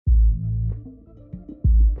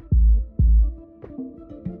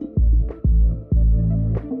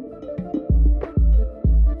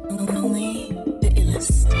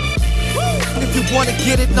wanna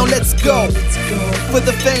get it, now let's go. For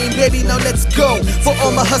the fame, baby, now let's go. For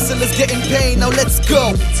all my hustlers getting paid, now let's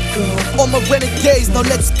go. All my renegades, now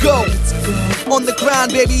let's go. On the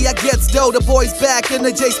grind, baby, I get dough. The boys back in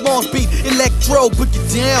the Smallz beat, electro, break it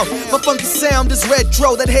down. My funky sound is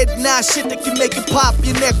retro, that head nod shit that can make it pop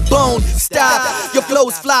your neck bone. Stop, your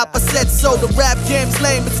flows flop, I said so. The rap game's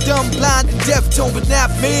lame, it's dumb, blind, and deaf tone, but not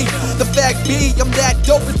me. The fact be, I'm that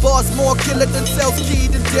dope, and boss more killer than Sells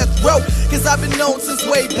Keyed and Death Row. Cause I've been known since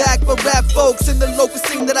way back by rap folks in the local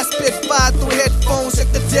scene that I spit fire through headphones, check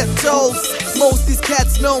the death tolls. Most these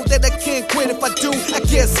cats know that I can't quit. If I do, I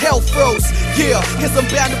guess hell froze. Yeah, cause I'm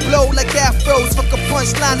bound to blow like afros. Fuck a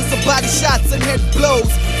punchline and some body shots and head blows.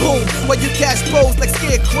 Boom, while you cash pose like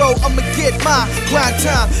scarecrow, I'ma get my grind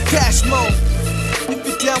time, cash mode. If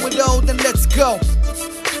you're down with all, then let's go.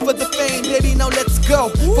 For the fame, baby, now let's go.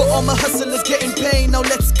 For all my hustlers getting paid, now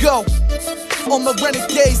let's go. All my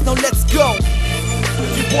renegades, now let's go.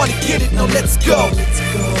 If you wanna get it, now let's go.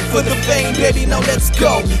 For the fame, baby, now let's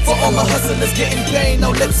go. For all my hustlers getting paid,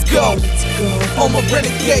 now let's go. All my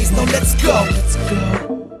renegades, now let's go.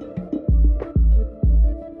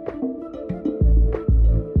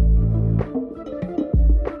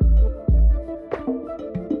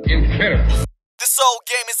 Incredible. This whole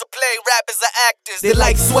game is a play, rappers are actors. They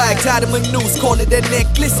like swag, tied in my news, call it a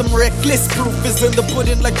necklace. I'm reckless, proof is in the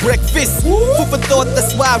pudding like breakfast. Food for thought,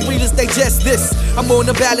 that's why readers digest this. I'm on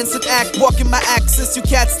a balance and act, walking my axis. You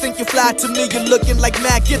cats think you fly to me, you're looking like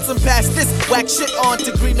maggots. I'm past this, whack shit on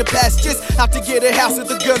to greener pastures. Out to get a house, and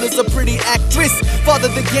the girl is a pretty actress. Father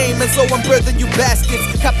the game, and so I'm birthing you baskets.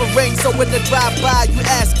 Cop a ring, so when I drive by, you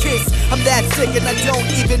ass kiss. I'm that sick and I don't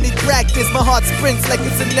even need practice. My heart sprints like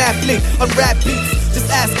it's an athlete on rap beats.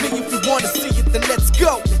 Just ask me if you wanna see it, then let's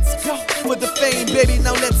go. Let's go. For the fame, baby,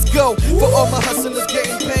 now let's go. For all my hustlers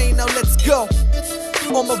getting paid, now let's go.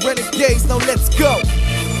 All my renegades, now let's go.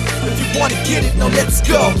 If you wanna get it, now let's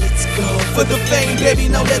go. Let's go. For the fame, baby,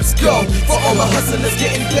 now let's go. For all my hustlers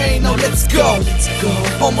getting paid, now let's go. Let's go.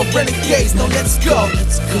 All my renegades, now let's go.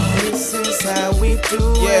 Let's go. This is how we do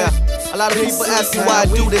it. Yeah, a lot of people ask me why I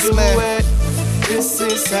do this, man. This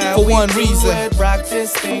is how for one reason. Rock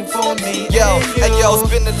this thing for me. Yo, and yo, it's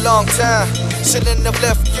been a long time. Shouldn't have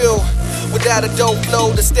left you without a dope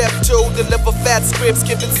flow to step two. Deliver fat scripts,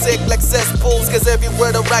 keep it sick like cesspools. Cause every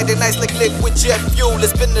word I write is nice like liquid jet fuel.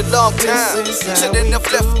 It's been a long time. Shouldn't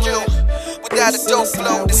have left you without a dope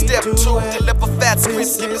flow to step two. Deliver fat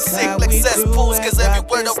scripts, keep it sick like cesspools. Cause every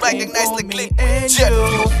word I write is nice like liquid jet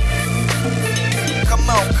fuel. Come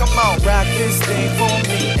on, come on. Rock this thing for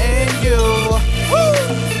me and you. Woo!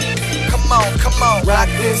 Come on, rock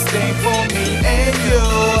this thing for me and you.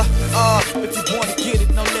 If you wanna get it,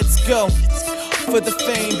 now let's go. For the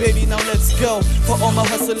fame, baby, now let's go. For all my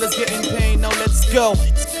hustlers getting paid, now let's go.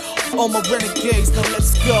 All my renegades, now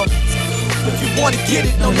let's go. If you wanna get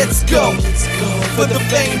it, now let's go. For the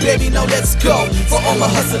fame, baby, now let's go. For all my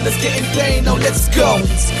hustlers getting paid, now let's go.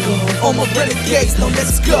 All my renegades, now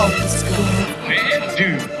let's go.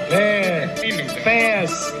 Dude,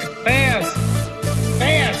 fast.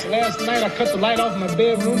 Last night I cut the light off my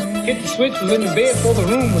bedroom, hit the switch, was in the bed before the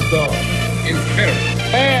room was dark. Incredible.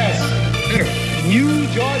 Fast. Incredible. You,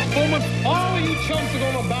 George Foreman, all you chumps are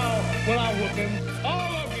gonna bow when I whoop him.